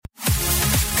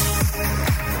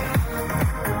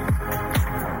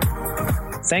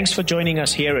Thanks for joining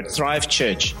us here at Thrive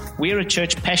Church. We are a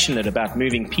church passionate about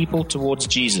moving people towards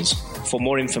Jesus. For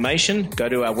more information, go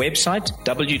to our website,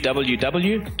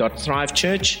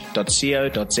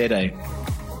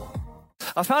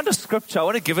 www.thrivechurch.co.za. I found a scripture. I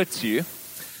want to give it to you.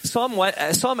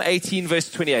 Psalm 18,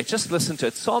 verse 28. Just listen to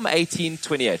it. Psalm 18,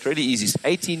 28. Really easy.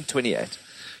 18, 28.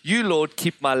 You, Lord,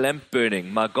 keep my lamp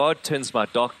burning. My God turns my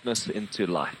darkness into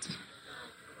light.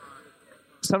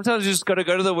 Sometimes you just got to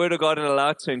go to the Word of God and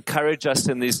allow it to encourage us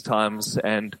in these times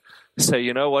and say,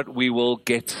 you know what, we will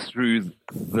get through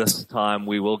this time.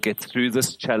 We will get through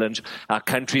this challenge. Our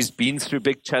country's been through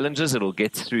big challenges. It'll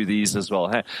get through these as well.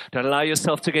 Hey, don't allow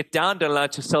yourself to get down. Don't allow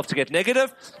yourself to get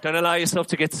negative. Don't allow yourself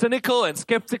to get cynical and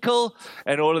skeptical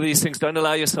and all of these things. Don't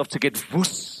allow yourself to get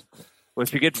woos. Or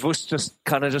if you get woos, just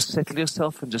settle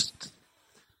yourself and just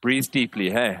breathe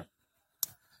deeply. Hey,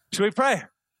 should we pray?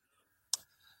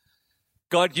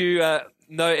 God, you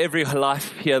know every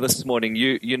life here this morning.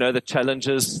 You know the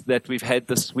challenges that we've had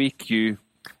this week. You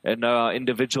know our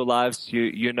individual lives.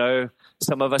 You know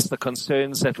some of us the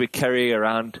concerns that we carry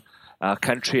around our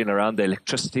country and around the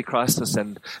electricity crisis.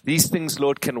 And these things,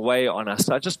 Lord, can weigh on us.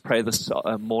 I just pray this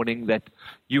morning that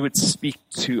you would speak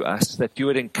to us, that you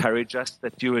would encourage us,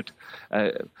 that you would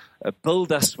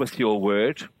build us with your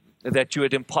word, that you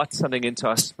would impart something into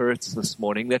our spirits this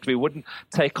morning, that we wouldn't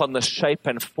take on the shape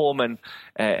and form and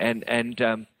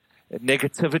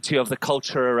negativity of the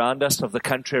culture around us, of the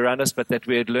country around us, but that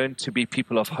we would learn to be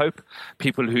people of hope,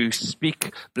 people who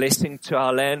speak blessing to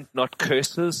our land, not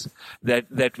curses,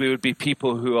 that we would be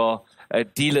people who are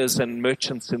dealers and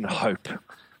merchants in hope.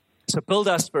 So build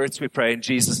our spirits, we pray, in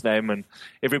Jesus' name. And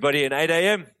everybody in 8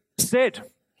 a.m. said,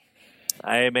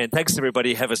 amen. Thanks,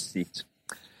 everybody. Have a seat.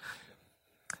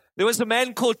 There was a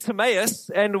man called Timaeus,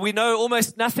 and we know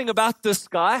almost nothing about this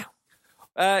guy.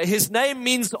 His name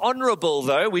means honorable,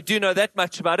 though. We do know that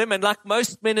much about him. And like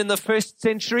most men in the first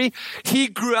century, he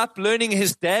grew up learning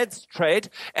his dad's trade.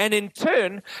 And in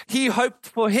turn, he hoped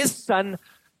for his son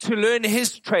to learn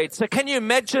his trade. So can you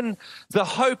imagine the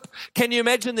hope? Can you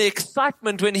imagine the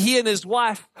excitement when he and his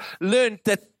wife learned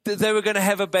that they were going to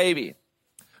have a baby?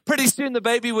 Pretty soon the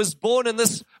baby was born, and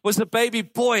this was a baby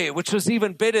boy, which was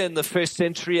even better in the first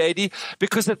century AD,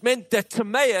 because it meant that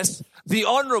Timaeus, the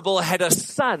honorable, had a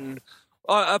son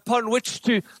upon which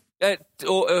to,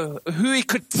 who he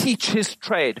could teach his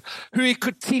trade, who he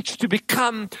could teach to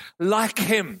become like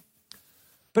him.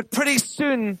 But pretty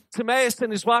soon, Timaeus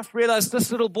and his wife realized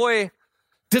this little boy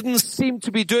didn't seem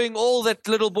to be doing all that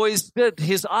little boys did.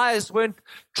 His eyes weren't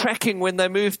tracking when they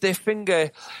moved their finger.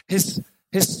 His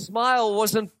smile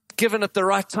wasn't given at the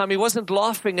right time. He wasn't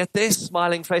laughing at their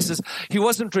smiling faces. He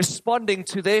wasn't responding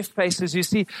to their faces. You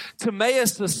see,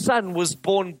 Timaeus' son was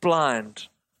born blind.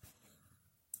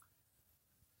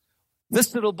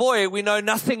 This little boy, we know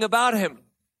nothing about him,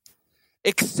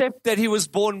 except that he was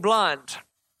born blind.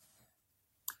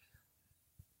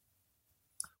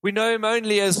 We know him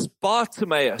only as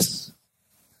Bartimaeus.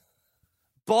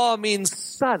 Bar means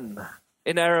son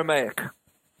in Aramaic.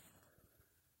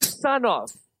 Son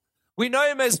of. We know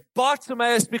him as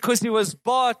Bartimaeus because he was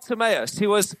Bartimaeus. He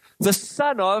was the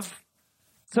son of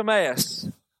Timaeus.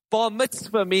 Bar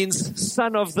mitzvah means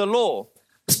son of the law.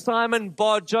 Simon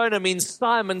Bar Jonah means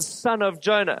Simon, son of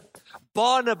Jonah.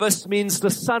 Barnabas means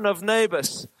the son of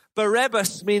Nabas.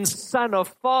 Barabbas means son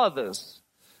of fathers.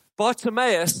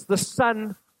 Bartimaeus, the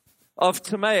son of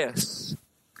Timaeus.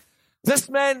 This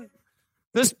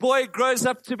boy grows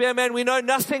up to be a man. We know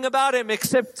nothing about him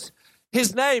except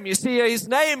his name. You see, his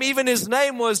name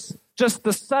was just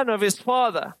the son of his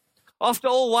father. After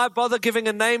all, why bother giving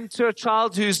a name to a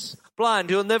child who's blind?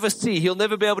 He'll never see. He'll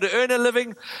never be able to earn a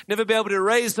living, never be able to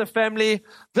raise a family.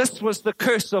 This was the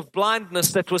curse of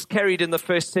blindness that was carried in the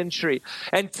first century.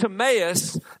 And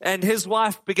Timaeus and his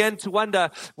wife began to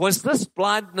wonder, was this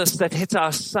blindness that hit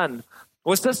our son?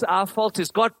 Was this our fault?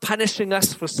 Is God punishing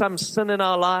us for some sin in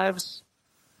our lives?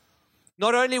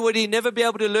 Not only would he never be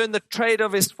able to learn the trade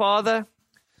of his father,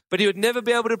 but he would never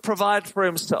be able to provide for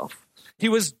himself. He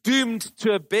was doomed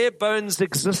to a bare bones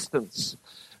existence,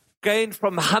 gained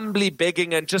from humbly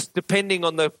begging and just depending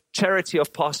on the charity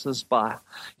of passers-by.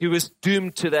 He was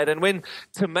doomed to that. And when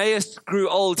Timaeus grew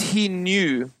old, he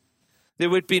knew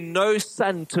there would be no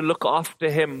son to look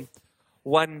after him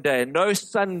one day. No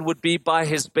son would be by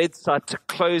his bedside to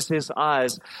close his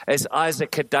eyes as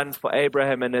Isaac had done for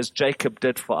Abraham and as Jacob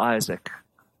did for Isaac.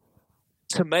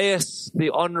 Timaeus the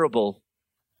honorable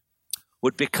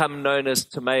would become known as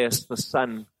Timaeus the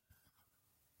son,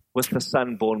 with the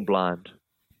son born blind.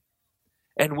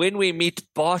 And when we meet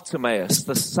Bartimaeus,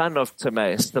 the son of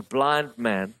Timaeus, the blind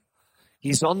man,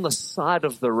 he's on the side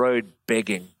of the road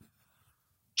begging.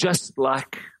 just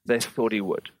like they thought he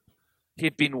would.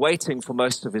 He'd been waiting for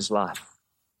most of his life.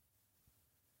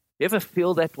 You ever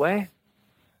feel that way?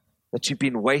 That you've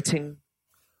been waiting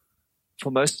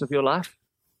for most of your life?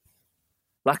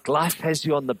 Like life has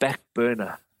you on the back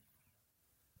burner.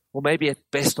 Or maybe at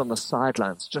best on the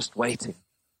sidelines, just waiting.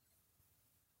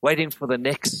 Waiting for the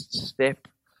next step,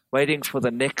 waiting for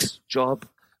the next job,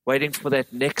 waiting for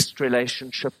that next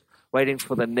relationship, waiting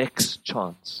for the next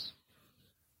chance.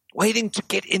 Waiting to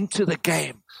get into the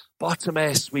game.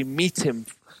 Bartimaeus, we meet him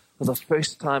for the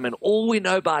first time, and all we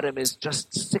know about him is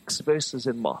just 6 verses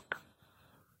in Mark.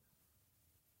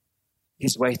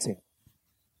 He's waiting.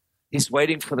 He's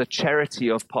waiting for the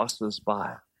charity of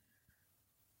passers-by.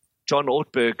 John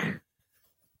Ortberg,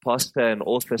 pastor and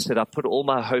author, said, I put all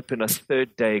my hope in a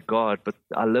third-day God, but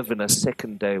I live in a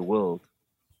second-day world.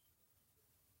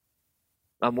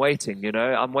 I'm waiting,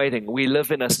 I'm waiting. We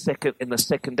live in the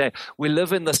second day. We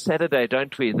live in the Saturday,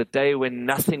 don't we? The day when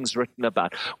nothing's written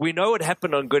about. We know what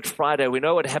happened on Good Friday. We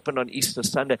know what happened on Easter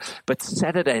Sunday. But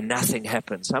Saturday, nothing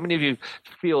happens. How many of you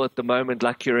feel at the moment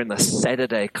like you're in the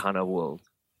Saturday kind of world?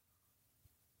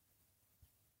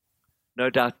 No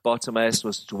doubt Bartimaeus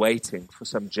was waiting for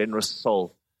some generous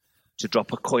soul to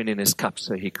drop a coin in his cup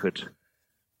so he could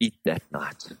eat that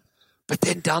night. But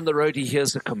then down the road, he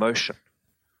hears a commotion.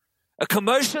 A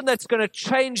commotion that's going to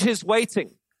change his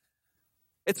waiting.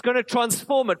 It's going to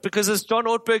transform it, because as John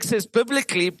Ortberg says,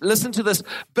 biblically, listen to this,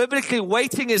 biblically,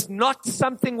 waiting is not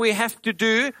something we have to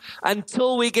do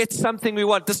until we get something we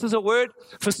want. This is a word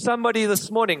for somebody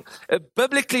this morning.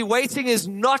 Biblically, waiting is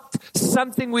not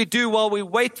something we do while we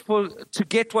wait to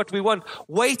get what we want.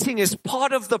 Waiting is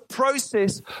part of the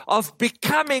process of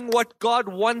becoming what God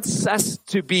wants us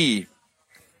to be.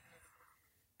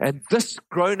 And this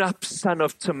grown-up son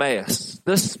of Timaeus,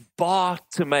 this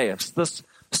Bartimaeus, this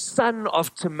son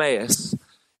of Timaeus,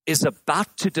 is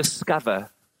about to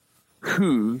discover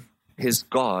who his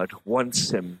God wants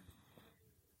him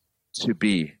to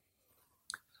be.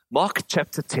 Mark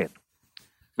chapter 10,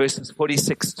 verses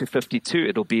 46 to 52.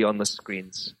 It'll be on the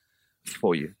screens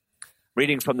for you.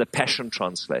 Reading from the Passion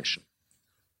Translation.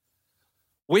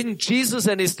 When Jesus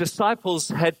and his disciples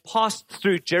had passed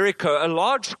through Jericho, a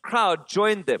large crowd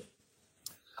joined them.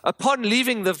 Upon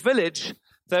leaving the village,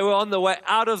 they were on the way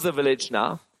out of the village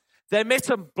now. They met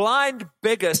a blind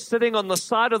beggar sitting on the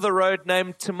side of the road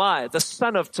named Timaeus, the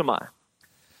son of Timaeus.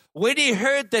 When he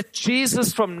heard that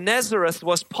Jesus from Nazareth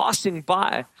was passing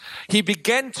by, he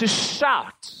began to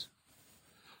shout,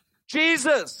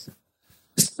 Jesus,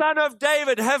 Son of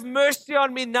David, have mercy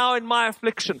on me now in my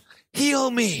affliction.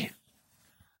 Heal me.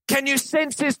 Can you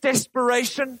sense his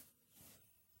desperation?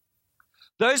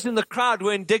 Those in the crowd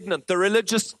were indignant. The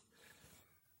religious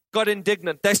got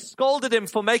indignant. They scolded him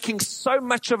for making so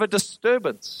much of a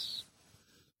disturbance.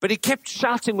 But he kept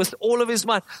shouting with all of his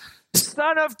might,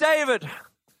 Son of David,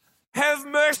 have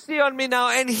mercy on me now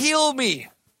and heal me.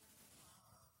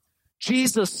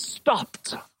 Jesus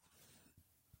stopped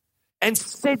and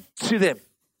said to them,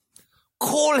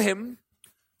 call him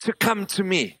to come to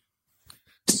me.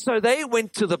 So they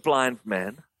went to the blind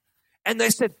man and they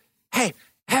said, hey,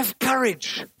 have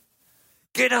courage.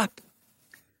 Get up.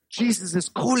 Jesus is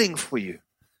calling for you.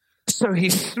 So he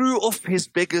threw off his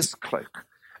beggar's cloak,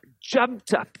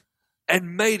 jumped up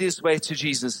and made his way to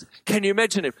Jesus. Can you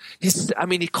imagine him?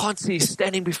 He can't see. He's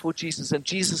standing before Jesus and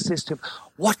Jesus says to him,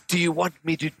 what do you want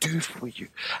me to do for you?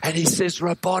 And he says,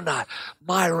 Rabboni,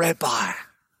 my rabbi,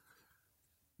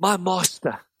 my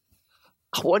master,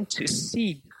 I want to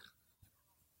see.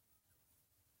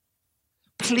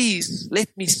 Please let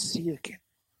me see again.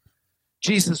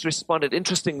 Jesus responded.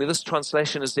 Interestingly, this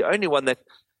translation is the only one that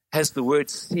has the word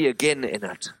see again in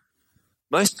it.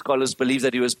 Most scholars believe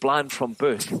that he was blind from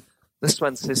birth. This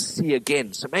one says see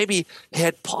again. So maybe he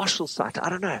had partial sight. I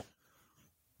don't know.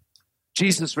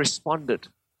 Jesus responded,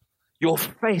 your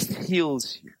faith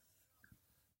heals you.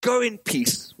 Go in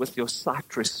peace with your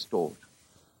sight restored.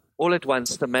 All at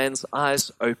once, the man's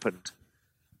eyes opened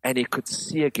and he could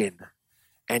see again.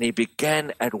 And he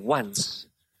began at once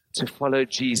to follow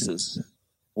Jesus,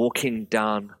 walking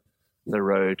down the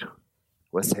road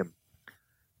with him.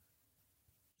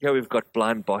 Here we've got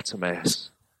blind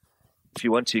Bartimaeus. If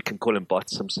you want to, you can call him Bart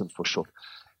Simpson for short.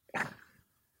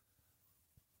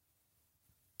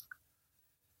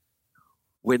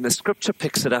 When the scripture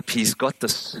picks it up, he's got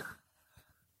this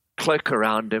cloak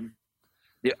around him.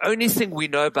 The only thing we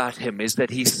know about him is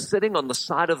that he's sitting on the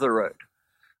side of the road.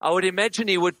 I would imagine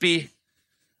he would be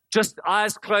just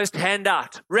eyes closed, hand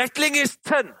out, rattling his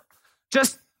tin,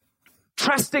 just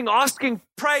trusting, asking,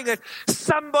 praying that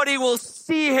somebody will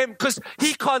see him because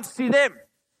he can't see them.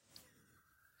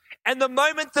 And the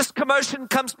moment this commotion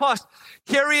comes past,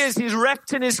 here he is, he's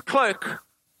wrapped in his cloak.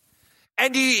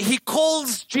 And he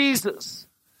calls Jesus.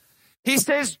 He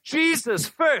says, Jesus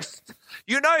first.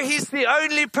 You know, he's the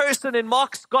only person in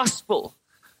Mark's gospel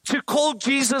to call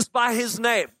Jesus by his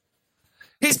name.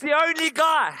 He's the only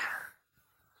guy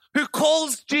who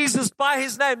calls Jesus by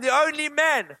his name, the only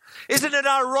man. Isn't it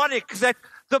ironic that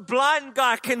the blind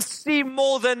guy can see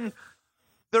more than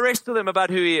the rest of them about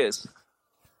who he is?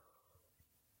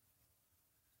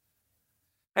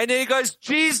 And then he goes,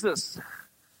 Jesus.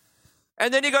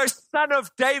 And then he goes, Son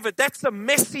of David. That's a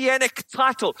messianic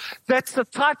title. That's a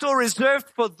title reserved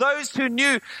for those who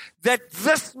knew that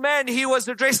this man he was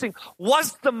addressing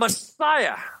was the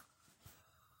Messiah.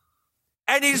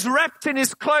 And he's wrapped in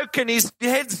his cloak and his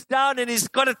head's down and he's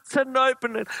got a tin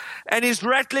open and he's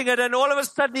rattling it. And all of a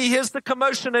sudden he hears the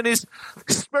commotion and his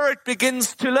spirit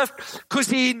begins to lift because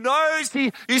he knows,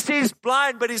 you see, he's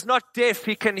blind, but he's not deaf.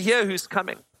 He can hear who's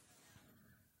coming.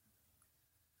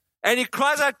 And he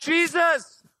cries out,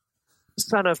 Jesus,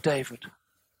 Son of David.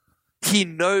 He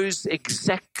knows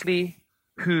exactly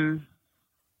who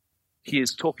he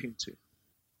is talking to.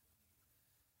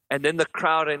 And then the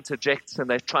crowd interjects and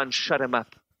they try and shut him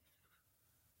up.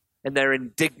 And they're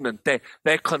indignant.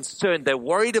 They're concerned. They're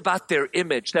worried about their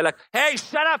image. They're like, hey,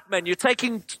 shut up, man. You're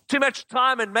taking too much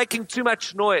time and making too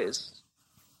much noise.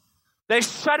 They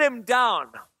shut him down.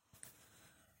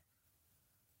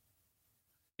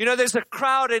 You know, there's a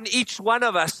crowd in each one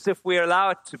of us if we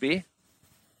allow it to be.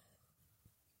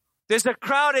 There's a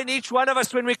crowd in each one of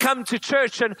us when we come to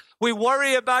church and we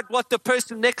worry about what the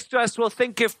person next to us will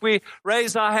think if we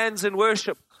raise our hands in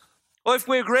worship. Or if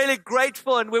we're really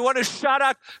grateful and we want to shout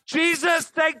out, Jesus,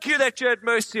 thank you that you had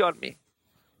mercy on me.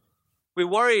 We're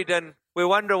worried and we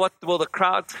wonder what will the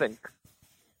crowd think.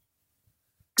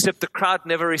 Except the crowd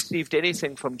never received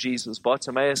anything from Jesus.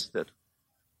 Bartimaeus did.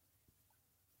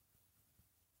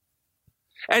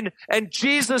 And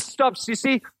Jesus stops. You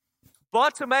see,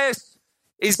 Bartimaeus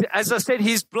is, as I said,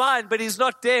 he's blind, but he's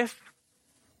not deaf.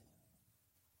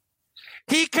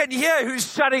 He can hear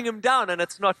who's shutting him down, and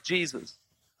it's not Jesus.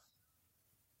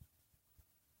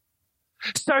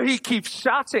 So he keeps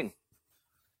shouting.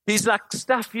 He's like,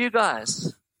 stuff you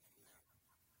guys.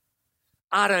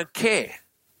 I don't care.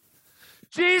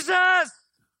 Jesus!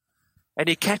 And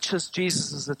he catches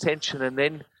Jesus' attention, and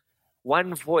then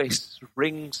one voice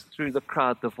rings through the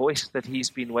crowd, the voice that he's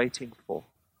been waiting for.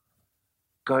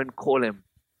 Go and call him.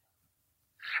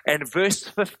 And verse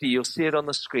 50, you'll see it on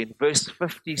the screen. Verse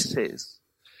 50 says,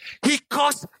 he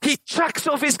chucks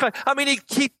off his clothes. I mean,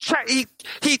 he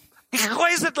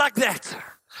wears it like that.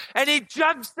 And he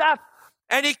jumps up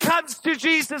and he comes to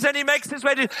Jesus and he makes his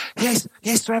way to,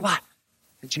 yes, Rabbi.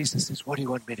 And Jesus says, what do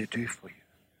you want me to do for you?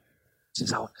 He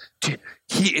says,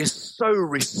 he is so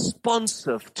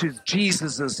responsive to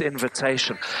Jesus'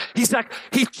 invitation. He's like,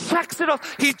 he chucks it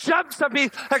off. He jumps up. He's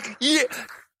like, yeah,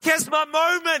 here's my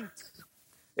moment.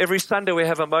 Every Sunday we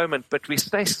have a moment, but we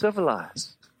stay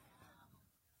civilized.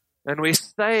 And we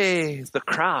stay the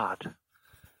crowd.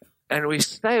 And we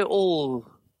stay all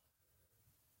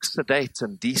sedate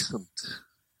and decent.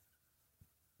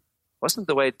 Wasn't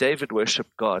the way David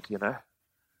worshipped God, you know.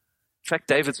 In fact,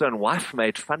 David's own wife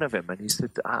made fun of him, and he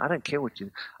said, I don't care what you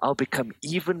do. I'll become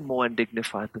even more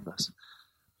undignified than this.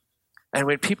 And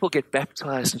when people get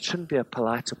baptized, it shouldn't be a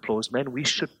polite applause. Man, we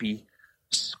should be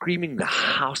screaming the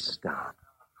house down.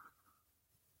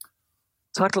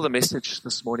 The title of the message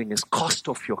this morning is Cast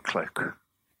Off Your Cloak.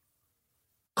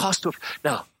 Cast off.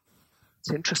 Now,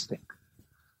 it's interesting,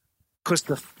 because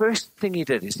the first thing he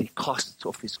did is he cast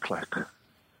off his cloak.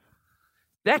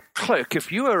 That cloak,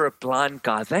 if you were a blind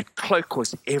guy, that cloak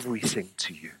was everything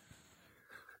to you.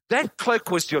 That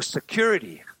cloak was your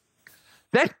security.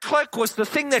 That cloak was the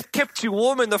thing that kept you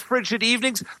warm in the frigid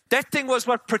evenings. That thing was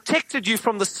what protected you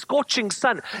from the scorching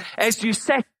sun as you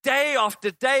sat day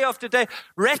after day after day,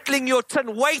 rattling your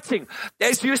tin, waiting.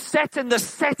 As you sat in the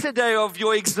Saturday of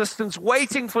your existence,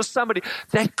 waiting for somebody.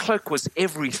 That cloak was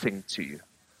everything to you.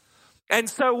 And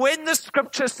so when the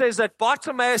scripture says that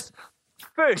Bartimaeus,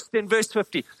 first in verse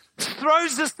 50,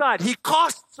 throws aside, he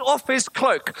casts off his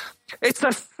cloak. It's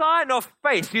a sign of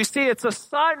faith. You see, it's a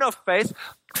sign of faith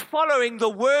following the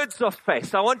words of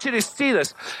faith. I want you to see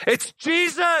this. It's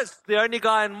Jesus, the only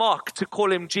guy in Mark to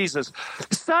call him Jesus.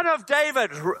 Son of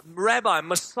David, Rabbi,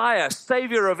 Messiah,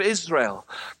 Savior of Israel.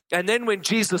 And then when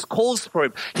Jesus calls for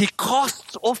him, he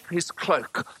casts off his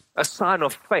cloak, a sign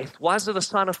of faith. Why is it a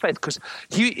sign of faith? Because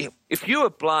if you were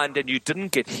blind and you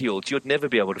didn't get healed, you'd never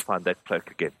be able to find that cloak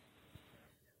again.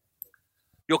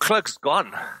 Your cloak's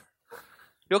gone.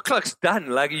 Your cloak's done.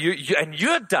 Like and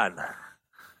you're done.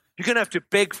 You're going to have to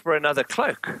beg for another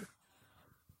cloak.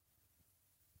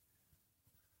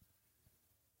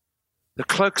 The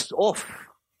cloak's off.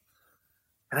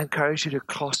 And I encourage you to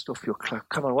cast off your cloak.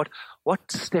 Come on,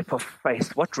 what step of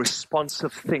faith, what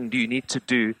responsive thing do you need to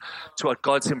do to what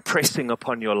God's impressing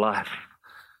upon your life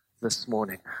this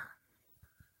morning?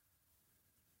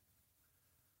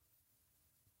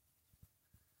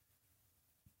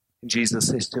 And Jesus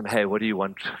says to him, hey, what do you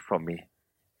want from me?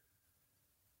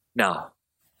 Now,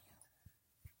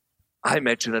 I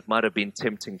imagine it might have been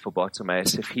tempting for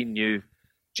Bartimaeus. If he knew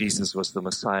Jesus was the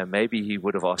Messiah, maybe he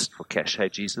would have asked for cash. Hey,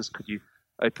 Jesus, could you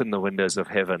open the windows of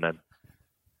heaven?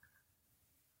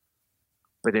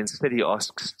 But instead he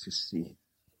asks to see.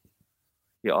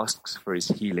 He asks for his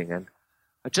healing. And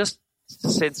I just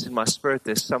sense in my spirit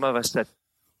there's some of us that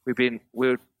we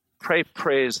would pray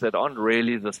prayers that aren't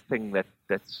really the thing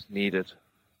that's needed.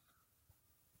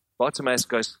 Bartimaeus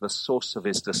goes to the source of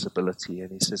his disability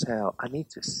and he says, hey, I need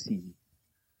to see.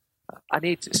 I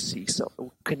need to see.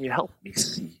 So can you help me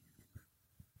see?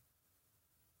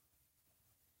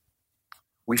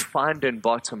 We find in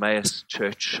Bartimaeus'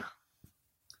 church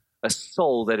a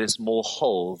soul that is more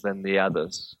whole than the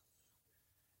others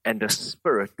and a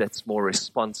spirit that's more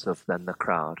responsive than the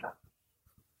crowd.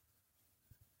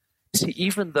 See,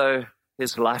 even though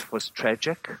his life was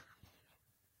tragic,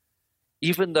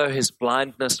 even though his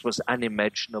blindness was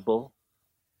unimaginable,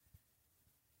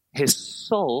 his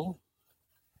soul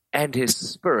and his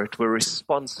spirit were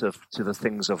responsive to the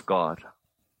things of God.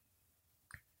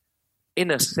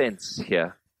 In a sense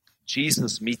here,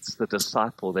 Jesus meets the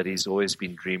disciple that he's always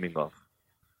been dreaming of.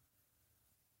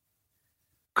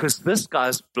 Because this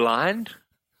guy's blind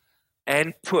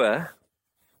and poor,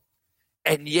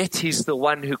 and yet he's the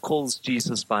one who calls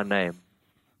Jesus by name.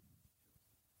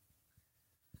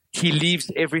 He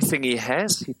leaves everything he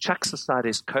has. He chucks aside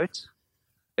his coat.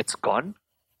 It's gone.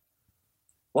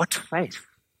 What faith?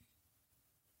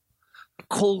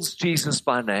 Calls Jesus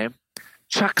by name,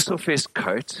 chucks off his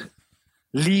coat,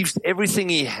 leaves everything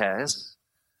he has,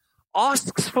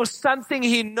 asks for something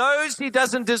he knows he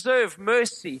doesn't deserve,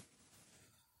 mercy.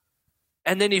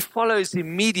 And then he follows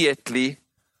immediately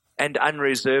and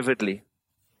unreservedly.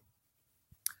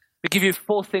 We give you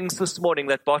 4 things this morning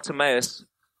that Bartimaeus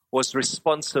was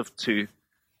responsive to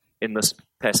in this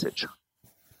passage.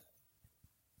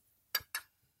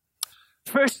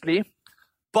 Firstly,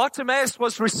 Bartimaeus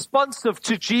was responsive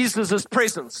to Jesus'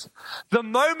 presence. The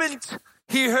moment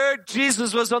he heard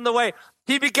Jesus was on the way,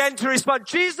 he began to respond,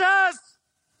 Jesus!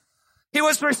 He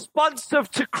was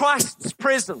responsive to Christ's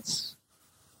presence.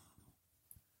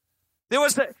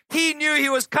 He knew he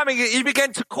was coming. He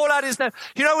began to call out his name.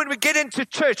 You know, when we get into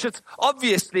church, it's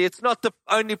not the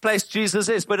only place Jesus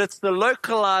is, but it's the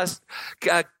localized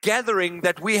gathering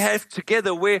that we have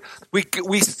together where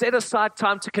we set aside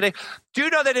time to connect. Do you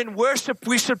know that in worship,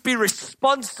 we should be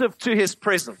responsive to his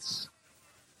presence?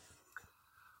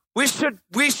 We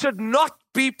should not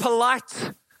be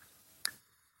polite,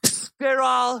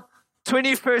 sterile,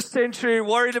 21st century,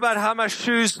 worried about how my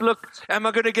shoes look. Am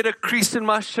I going to get a crease in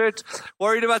my shirt?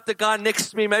 Worried about the guy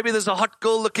next to me. Maybe there's a hot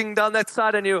girl looking down that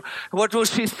side and what will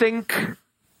she think?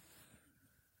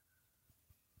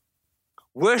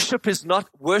 Worship is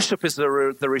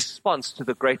the response to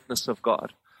the greatness of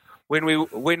God. When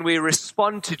we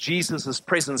respond to Jesus'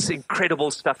 presence, incredible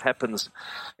stuff happens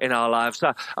in our lives.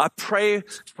 I pray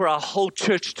for our whole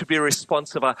church to be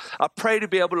responsive. I pray to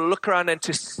be able to look around and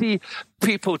to see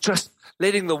people just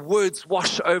letting the words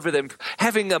wash over them,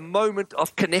 having a moment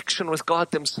of connection with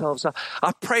God themselves.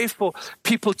 I pray for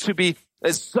people to be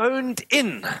zoned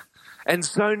in and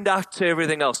zoned out to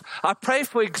everything else. I pray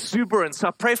for exuberance.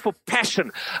 I pray for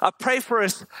passion. I pray for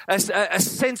a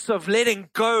sense of letting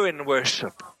go in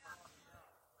worship.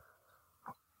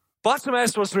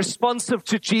 Bartimaeus was responsive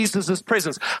to Jesus'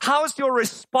 presence. How's your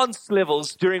response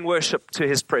levels during worship to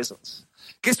his presence?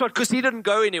 Guess what? Because he didn't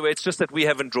go anywhere. It's just that we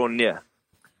haven't drawn near.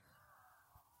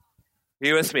 Are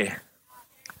you with me?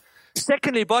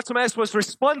 Secondly, Bartimaeus was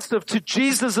responsive to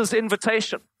Jesus'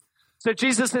 invitation. So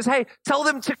Jesus says, hey, tell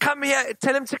them to come here.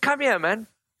 Tell him to come here, man.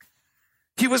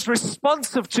 He was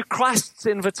responsive to Christ's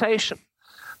invitation.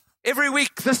 Every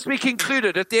week, this week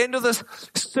included, at the end of this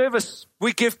service,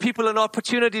 we give people an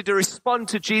opportunity to respond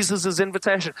to Jesus'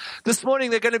 invitation. This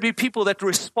morning, there are going to be people that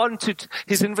respond to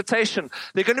his invitation.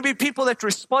 There are going to be people that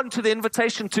respond to the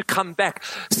invitation to come back.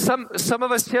 Some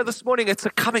of us here this morning, it's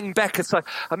a coming back. It's like,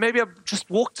 maybe I've just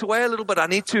walked away a little bit. I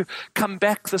need to come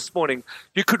back this morning.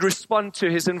 You could respond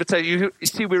to his invitation. You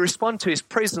see, we respond to his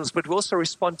presence, but we also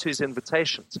respond to his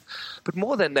invitations. But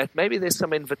more than that, maybe there's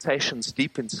some invitations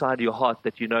deep inside your heart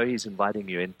that you know he's inviting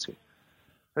you into.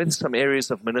 Maybe there's some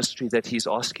areas of ministry that he's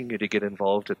asking you to get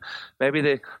involved in.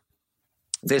 Maybe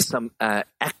there's some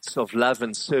acts of love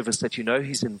and service that you know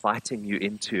he's inviting you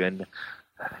into, and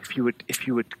if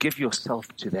you would give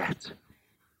yourself to that.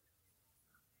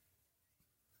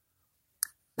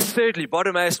 Thirdly,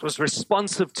 Bartimaeus was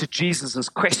responsive to Jesus'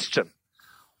 question.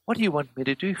 What do you want me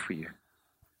to do for you?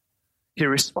 He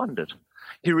responded.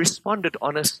 He responded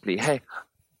honestly. Hey,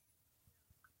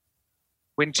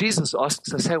 when Jesus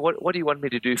asks us, hey, what do you want me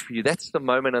to do for you? That's the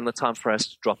moment and the time for us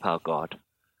to drop our guard.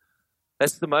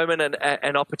 That's the moment and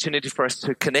an opportunity for us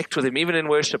to connect with him, even in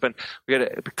worship. And we're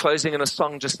going to be closing in a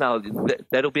song just now.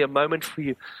 That'll be a moment for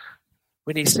you.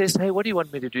 When he says, hey, what do you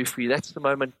want me to do for you? That's the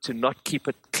moment to not keep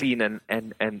it clean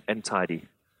and tidy.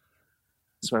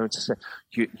 It's the moment to say,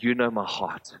 you know my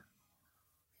heart.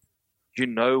 You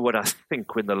know what I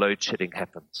think when the load shedding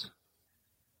happens.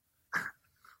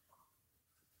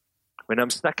 When I'm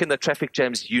stuck in the traffic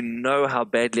jams, you know how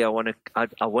badly I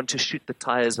want to shoot the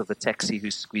tires of the taxi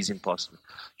who's squeezing past me.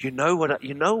 You know what a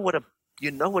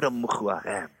muhu I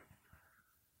am.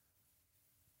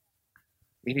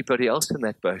 Anybody else in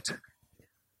that boat?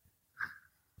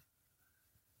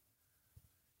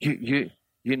 You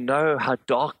know how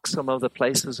dark some of the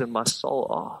places in my soul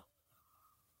are.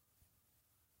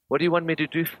 What do you want me to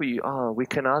do for you? We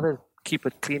can either keep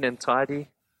it clean and tidy,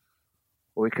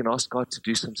 or we can ask God to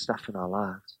do some stuff in our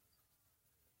lives.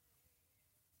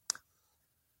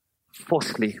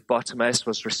 Fourthly, Bartimaeus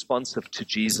was responsive to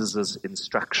Jesus'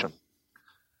 instruction.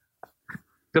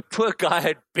 The poor guy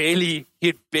had barely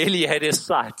had his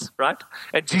sight, right?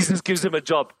 And Jesus gives him a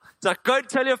job. It's like, go and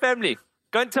tell your family.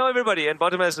 Go and tell everybody. And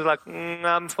Bartimaeus is like,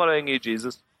 I'm following you,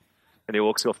 Jesus. And he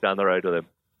walks off down the road with him.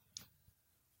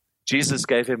 Jesus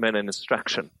gave him an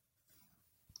instruction.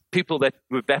 People that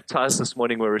were baptized this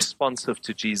morning were responsive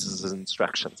to Jesus'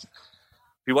 instructions.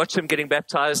 If you watch them getting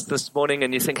baptized this morning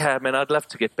and you think, hey, man, I'd love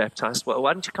to get baptized. Well,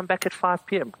 why don't you come back at 5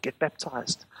 p.m., get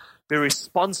baptized? Be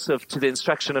responsive to the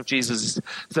instruction of Jesus.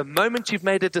 The moment you've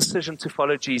made a decision to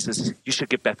follow Jesus, you should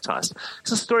get baptized.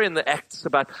 There's a story in the Acts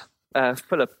about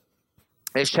Philip.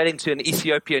 He's chatting to an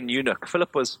Ethiopian eunuch.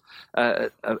 Philip was a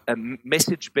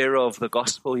message bearer of the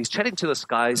gospel. He's chatting to this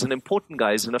guy. He's an important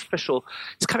guy. He's an official.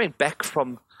 He's coming back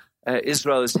from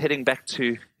Israel. He's heading back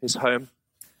to his home.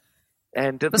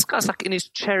 And this guy's like in his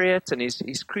chariot, and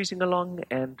he's cruising along,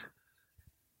 and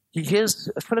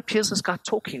Philip hears this guy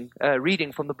talking,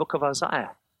 reading from the book of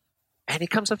Isaiah. And he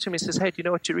comes up to him and says, hey, do you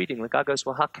know what you're reading? The guy goes,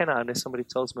 well, how can I unless somebody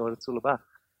tells me what it's all about?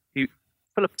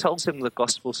 Philip tells him the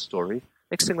gospel story.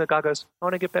 Next thing the guy goes, I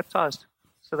want to get baptized.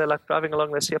 So they're like driving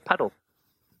along, they see a paddle.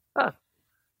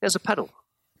 There's a paddle.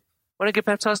 Want to get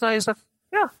baptized now? He's like,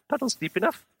 yeah, paddle's deep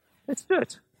enough. Let's do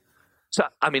it. So,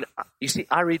 I mean, you see,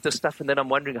 I read this stuff and then I'm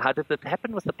wondering, how did it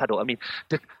happen with the paddle? I mean,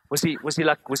 was he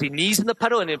knees in the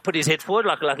paddle and he put his head forward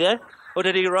like that? Or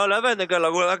did he roll over and then go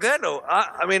like that? Or,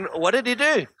 I mean, what did he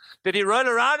do? Did he roll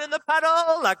around in the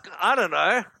paddle? Like, I don't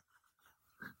know.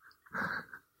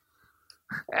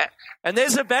 And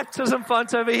there's a baptism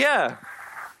font over here.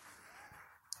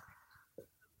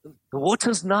 The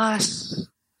water's nice.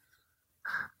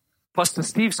 Pastor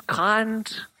Steve's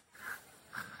kind.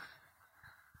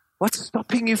 What's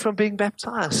stopping you from being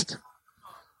baptized?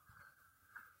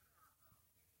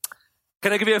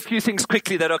 Can I give you a few things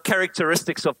quickly that are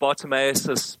characteristics of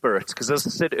Bartimaeus' spirit? Because as I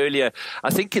said earlier,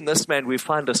 I think in this man we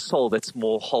find a soul that's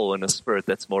more whole and a spirit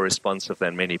that's more responsive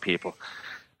than many people.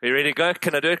 Are you ready to go?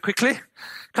 Can I do it quickly?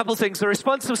 A couple things. A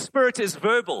responsive spirit is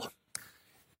verbal.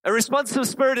 A responsive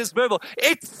spirit is verbal.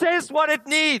 It says what it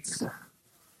needs.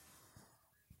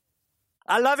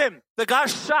 I love him. The guy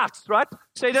shouts, right?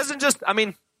 So he doesn't just,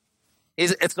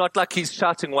 it's not like he's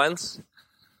shouting once.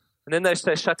 And then they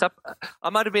say, shut up.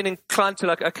 I might have been inclined to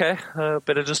okay,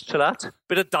 better just chill out.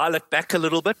 Better dial it back a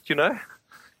little bit, you know.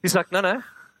 He's like, no.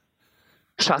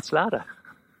 Shouts louder.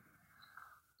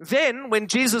 Then when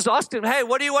Jesus asked him, hey,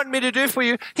 what do you want me to do for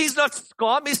you? He's not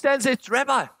calm. He stands there,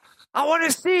 Rabbi, I want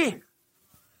to see.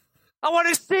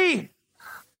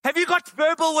 Have you got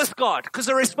verbal with God? Because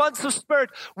a responsive spirit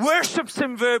worships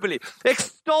him verbally,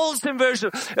 extols him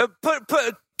verbally,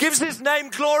 gives his name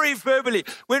glory verbally.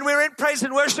 When we're in praise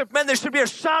and worship, man, there should be a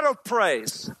shout of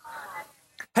praise.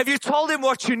 Have you told him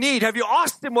what you need? Have you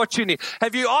asked him what you need?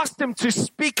 Have you asked him to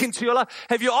speak into your life?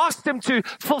 Have you asked him to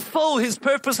fulfill his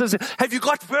purposes? Have you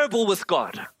got verbal with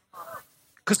God?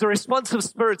 Because the responsive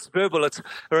spirit's verbal. A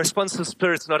responsive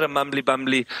spirit's not a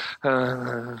mumbly-bumbly.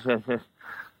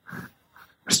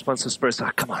 Responsive spirit's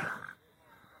like, come on.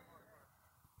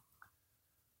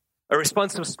 A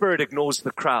responsive spirit ignores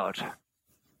the crowd.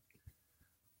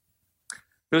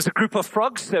 There was a group of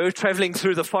frogs that were traveling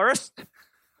through the forest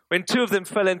when 2 of them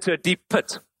fell into a deep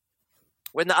pit.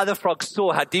 When the other frogs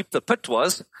saw how deep the pit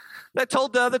was, They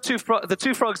told the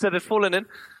two frogs that had fallen in,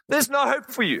 there's no hope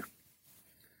for you.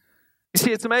 You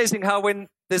see, it's amazing how when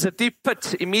there's a deep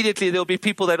pit, immediately there'll be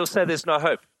people that will say there's no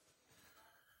hope.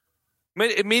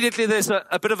 Immediately there's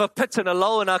a bit of a pit and a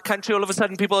lull in our country. All of a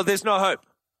sudden people, there's no hope.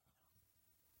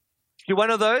 If you're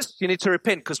one of those, you need to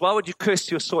repent, because why would you curse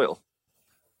your soil?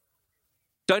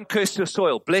 Don't curse your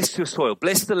soil. Bless your soil.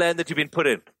 Bless the land that you've been put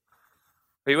in.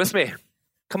 Are you with me?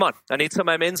 Come on. I need some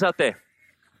amens out there.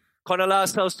 Can't allow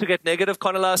ourselves to get negative.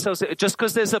 Can't allow ourselves. Just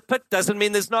because there's a pit doesn't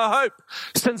mean there's no hope.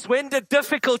 Since when did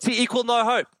difficulty equal no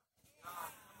hope?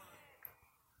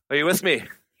 Are you with me?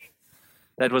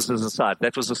 That was as a side.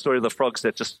 That was the story of the frogs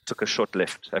that just took a short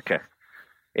left. Okay.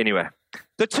 Anyway.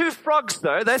 The two frogs,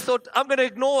 though, they thought, I'm going to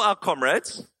ignore our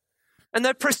comrades. And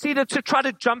they proceeded to try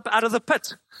to jump out of the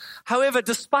pit. However,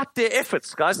 despite their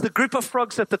efforts, guys, the group of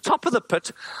frogs at the top of the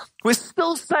pit were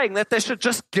still saying that they should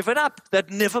just give it up.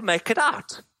 They'd never make it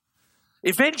out.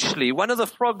 Eventually, one of the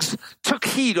frogs took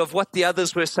heed of what the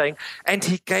others were saying, and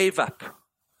he gave up.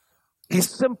 He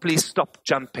simply stopped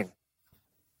jumping,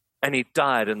 and he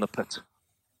died in the pit.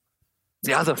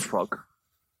 The other frog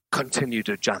continued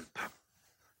to jump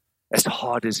as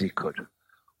hard as he could.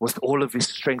 With all of his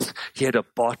strength, he had a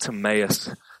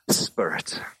Bartimaeus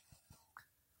spirit.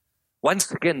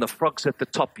 Once again, the frogs at the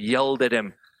top yelled at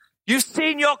him, "You've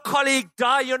seen your colleague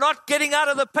die. You're not getting out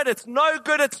of the pit. It's no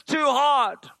good. It's too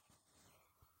hard."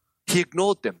 He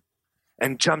ignored them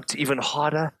and jumped even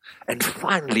harder, and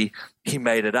finally he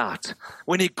made it out.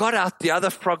 When he got out, the other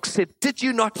frog said, "Did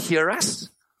you not hear us?"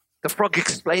 The frog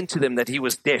explained to them that he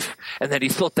was deaf and that he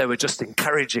thought they were just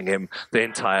encouraging him the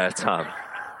entire time.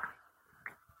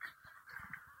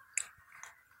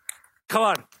 Come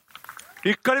on.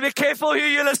 You've got to be careful who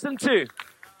you listen to.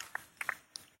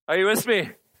 Are you with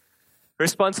me?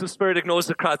 Responsive spirit ignores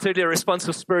the crowd. Thirdly, a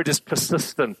responsive spirit is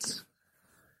persistent.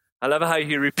 I love how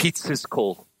he repeats his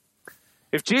call.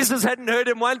 If Jesus hadn't heard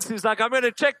him once, he's like, I'm going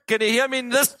to check. Can he hear me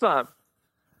this time?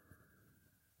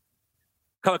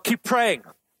 Come on, keep praying.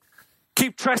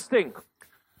 Keep trusting.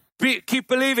 Keep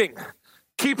believing.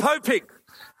 Keep hoping.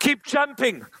 Keep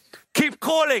jumping. Keep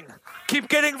calling. Keep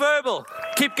getting verbal.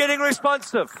 Keep getting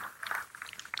responsive.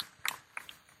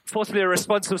 Fourthly, a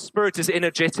responsive spirit is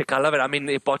energetic. I love it. I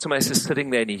mean, Bartimaeus is sitting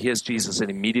there and he hears Jesus, and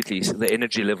immediately the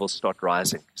energy levels start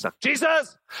rising. He's like,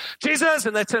 "Jesus! Jesus!"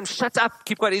 And they tell him, "Shut up,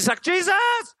 keep quiet." He's like, "Jesus!"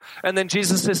 And then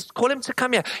Jesus says, "Call him to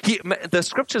come here." The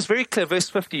scripture is very clear. Verse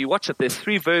 50, you watch it. There's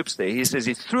three verbs there. He says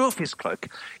he threw off his cloak.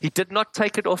 He did not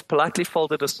take it off, politely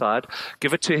fold it aside,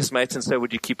 give it to his mate and say,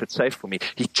 "Would you keep it safe for me?"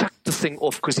 He chucked the thing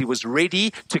off because he was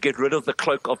ready to get rid of the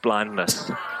cloak of blindness.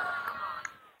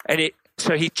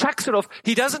 So he chucks it off.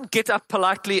 He doesn't get up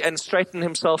politely and straighten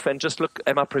himself and just look,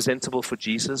 am I presentable for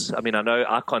Jesus? I mean, I know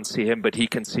I can't see him, but he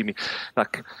can see me.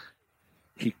 Like,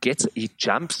 he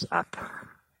jumps up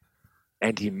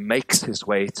and he makes his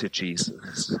way to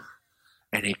Jesus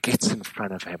and he gets in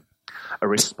front of him. A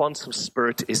responsive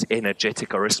spirit is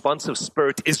energetic. A responsive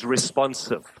spirit is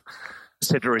responsive. I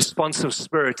said, a responsive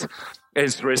spirit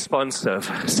is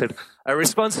responsive. I said, a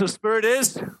responsive spirit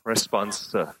is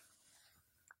responsive.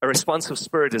 A responsive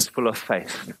spirit is full of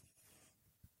faith.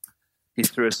 He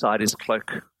threw aside his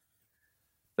cloak.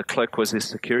 The cloak was his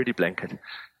security blanket.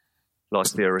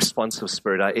 Lastly, a responsive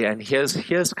spirit. And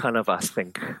here's kind of, I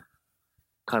think,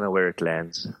 kind of where it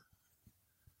lands.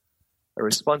 A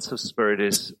responsive spirit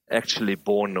is actually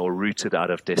born or rooted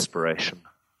out of desperation.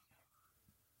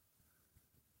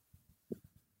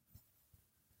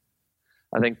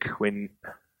 I think when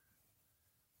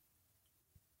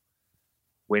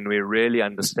we really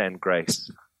understand grace,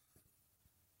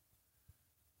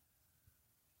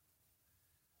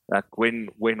 like when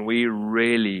we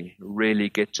really, really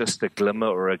get just a glimmer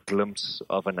or a glimpse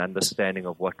of an understanding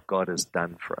of what God has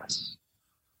done for us,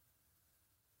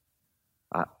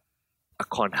 I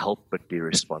can't help but be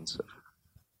responsive.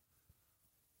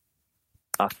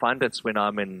 I find it's when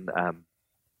I'm in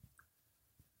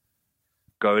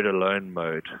go it alone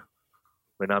mode,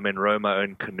 when I'm in row my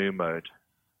own canoe mode,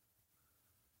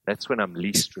 that's when I'm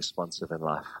least responsive in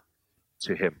life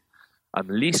to Him. I'm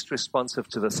least responsive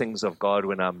to the things of God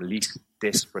when I'm least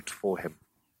desperate for Him.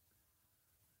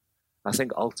 I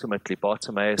think ultimately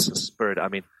Bartimaeus' spirit, I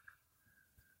mean,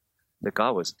 the guy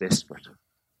was desperate.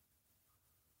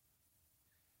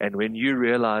 And when you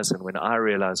realize, and when I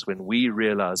realize, when we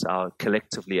realize our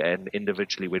collectively and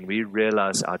individually, when we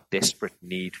realize our desperate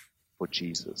need for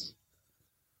Jesus,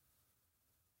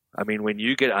 I mean, when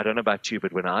you get, I don't know about you,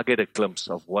 but when I get a glimpse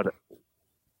of what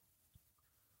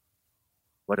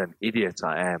an idiot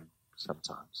I am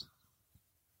sometimes,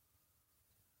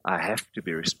 I have to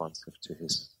be responsive to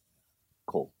His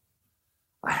call.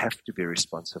 I have to be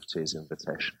responsive to his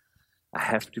invitation. I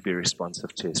have to be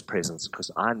responsive to his presence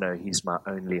because I know he's my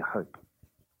only hope.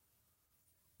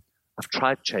 I've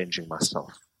tried changing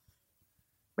myself.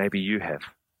 Maybe you have.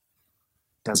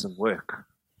 It doesn't work.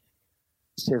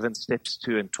 7 steps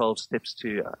to and 12 steps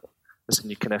to. Listen,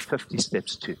 you can have 50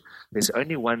 steps to. There's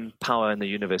only one power in the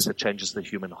universe that changes the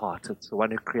human heart. It's the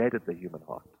one who created the human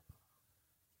heart.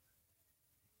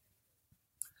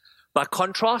 By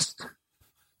contrast,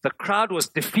 the crowd was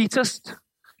defeatist.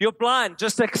 You're blind,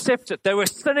 just accept it. They were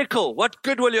cynical. What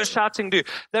good will your shouting do?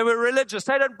 They were religious.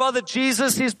 They don't bother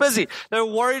Jesus, he's busy. They were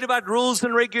worried about rules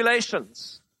and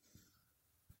regulations.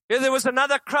 Yeah, there was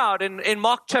another crowd in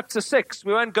Mark chapter 6.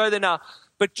 We won't go there now.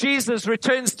 But Jesus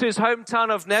returns to his hometown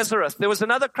of Nazareth. There was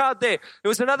another crowd there. There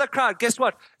was another crowd. Guess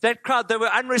what? That crowd, they were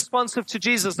unresponsive to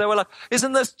Jesus. They were like,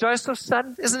 isn't this Joseph's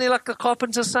son? Isn't he like the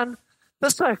carpenter's son?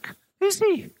 This oak, who's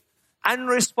he?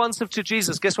 Unresponsive to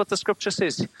Jesus. Guess what the scripture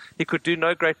says? He could do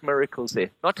no great miracles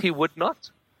there. Not he would not.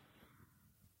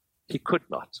 He could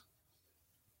not.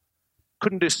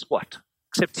 Couldn't do squat.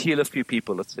 Except heal a few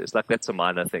people, it says. Like that's a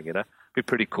minor thing, It'd be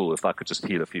pretty cool if I could just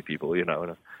heal a few people,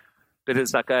 But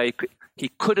it's like he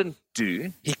couldn't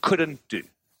do.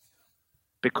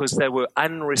 Because they were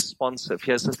unresponsive.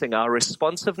 Here's the thing, our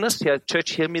responsiveness, here,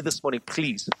 church, hear me this morning,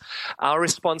 please. Our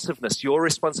responsiveness, your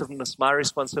responsiveness, my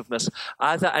responsiveness,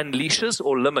 either unleashes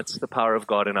or limits the power of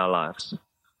God in our lives.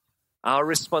 Our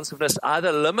responsiveness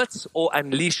either limits or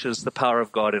unleashes the power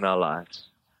of God in our lives.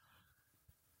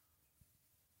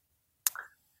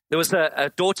 There was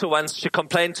a daughter once, she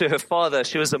complained to her father,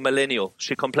 she was a millennial.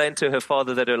 She complained to her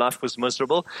father that her life was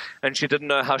miserable and she didn't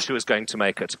know how she was going to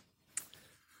make it.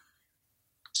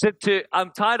 Said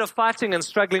I'm tired of fighting and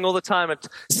struggling all the time. It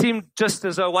seemed just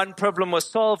as though one problem was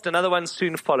solved, another one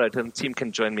soon followed. And the team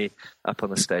can join me up on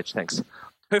the stage. Thanks.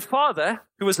 Her father,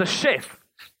 who was a chef,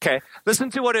 listen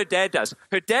to what her dad does.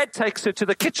 Her dad takes her to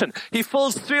the kitchen. He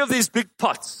fills 3 of these big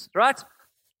pots, right,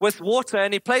 with water,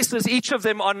 and he places each of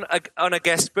them on a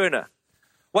gas burner.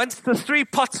 Once the 3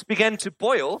 pots began to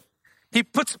boil, he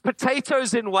puts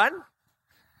potatoes in one,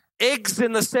 eggs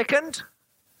in the second,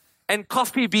 and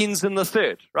coffee beans in the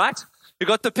third, right? You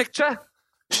got the picture?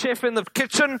 Chef in the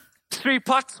kitchen, 3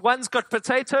 pots. One's got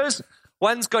potatoes,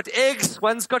 one's got eggs,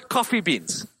 one's got coffee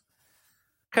beans.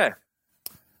 Okay.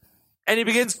 And he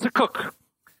begins to cook.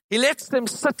 He lets them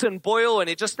sit and boil, and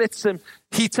he just lets them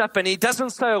heat up, and he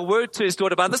doesn't say a word to his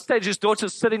daughter. By this stage, his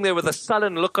daughter's sitting there with a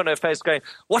sullen look on her face going,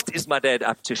 what is my dad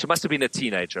up to? She must have been a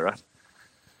teenager, right?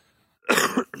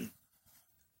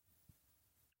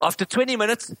 After 20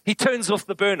 minutes, he turns off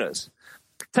the burners,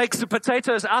 takes the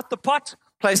potatoes out the pot,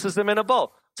 places them in a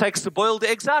bowl, takes the boiled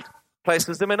eggs out,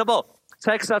 places them in a bowl,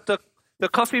 takes out the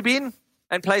coffee bean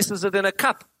and places it in a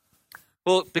cup.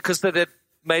 Well, because they had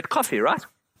made coffee, right?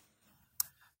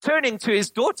 Turning to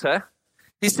his daughter,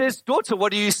 he says, daughter,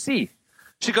 what do you see?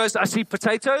 She goes, I see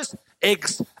potatoes,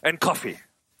 eggs, and coffee.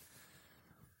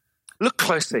 Look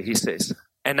closer, he says.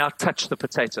 And now touch the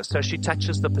potatoes. So she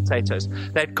touches the potatoes.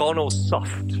 They'd gone all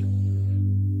soft. He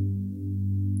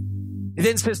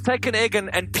then says, take an egg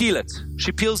and peel it.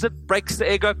 She peels it, breaks the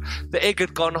egg up. The egg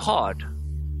had gone hard.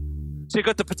 So you've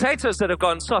got the potatoes that have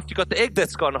gone soft. You've got the egg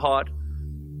that's gone hard.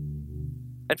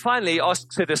 And finally, he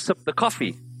asks her to sip the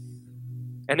coffee.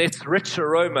 And its rich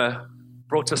aroma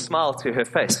brought a smile to her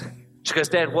face. She goes,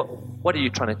 Dad, what are you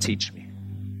trying to teach me?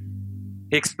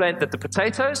 He explained that the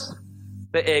potatoes,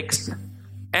 the eggs,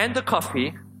 and the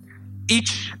coffee,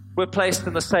 each were placed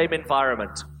in the same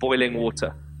environment, boiling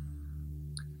water.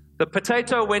 The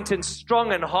potato went in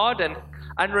strong and hard and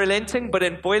unrelenting, but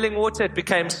in boiling water it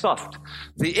became soft.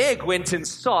 The egg went in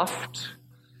soft,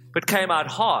 but came out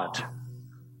hard.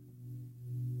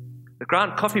 The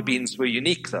ground coffee beans were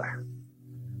unique, though.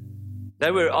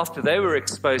 After they were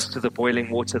exposed to the boiling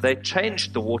water, they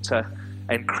changed the water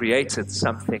and created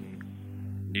something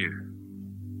new.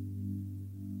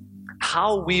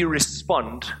 How we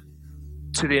respond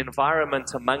to the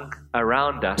environment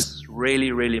around us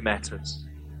really, really matters.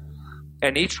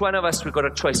 And each one of us, we've got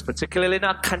a choice, particularly in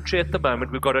our country at the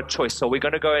moment, we've got a choice. So we're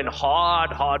going to go in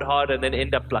hard, and then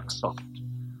end up like soft.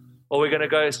 Or we're going to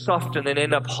go soft and then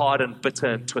end up hard and bitter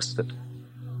and twisted.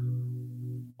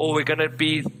 Or we're going to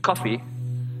be coffee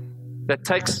that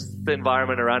takes the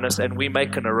environment around us and we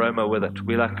make an aroma with it.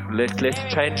 We like, let's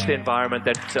change the environment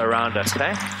that's around us,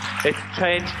 okay? Let's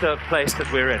change the place that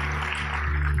we're in.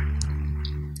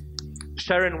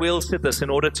 Sharon Wheel said this,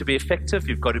 in order to be effective,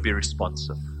 you've got to be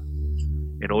responsive.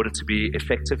 In order to be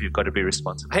effective, you've got to be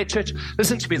responsive. Hey, church,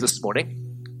 listen to me this morning.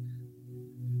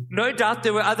 No doubt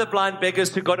there were other blind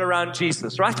beggars who got around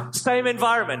Jesus, right? Same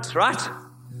environment, right?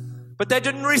 But they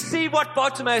didn't receive what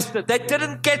Bartimaeus did. They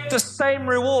didn't get the same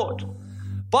reward.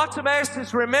 Bartimaeus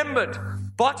is remembered.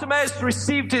 Bartimaeus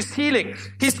received his healing.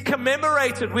 He's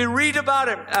commemorated. We read about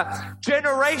him.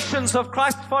 Generations of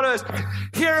Christ followers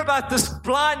hear about this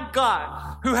blind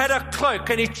guy who had a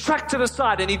cloak, and he tracked it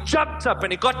aside, and he jumped up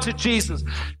and he got to Jesus.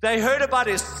 They heard about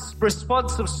his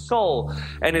responsive soul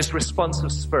and his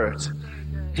responsive spirit.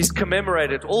 He's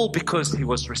commemorated all because he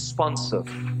was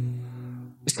responsive.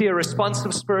 You see, a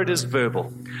responsive spirit is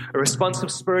verbal. A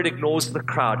responsive spirit ignores the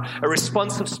crowd. A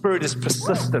responsive spirit is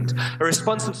persistent. A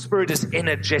responsive spirit is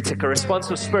energetic. A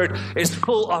responsive spirit is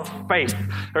full of faith.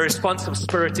 A responsive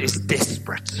spirit is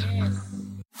desperate.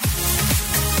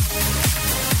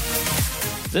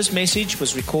 This message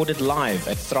was recorded live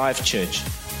at Thrive Church.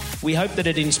 We hope that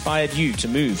it inspired you to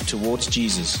move towards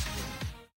Jesus.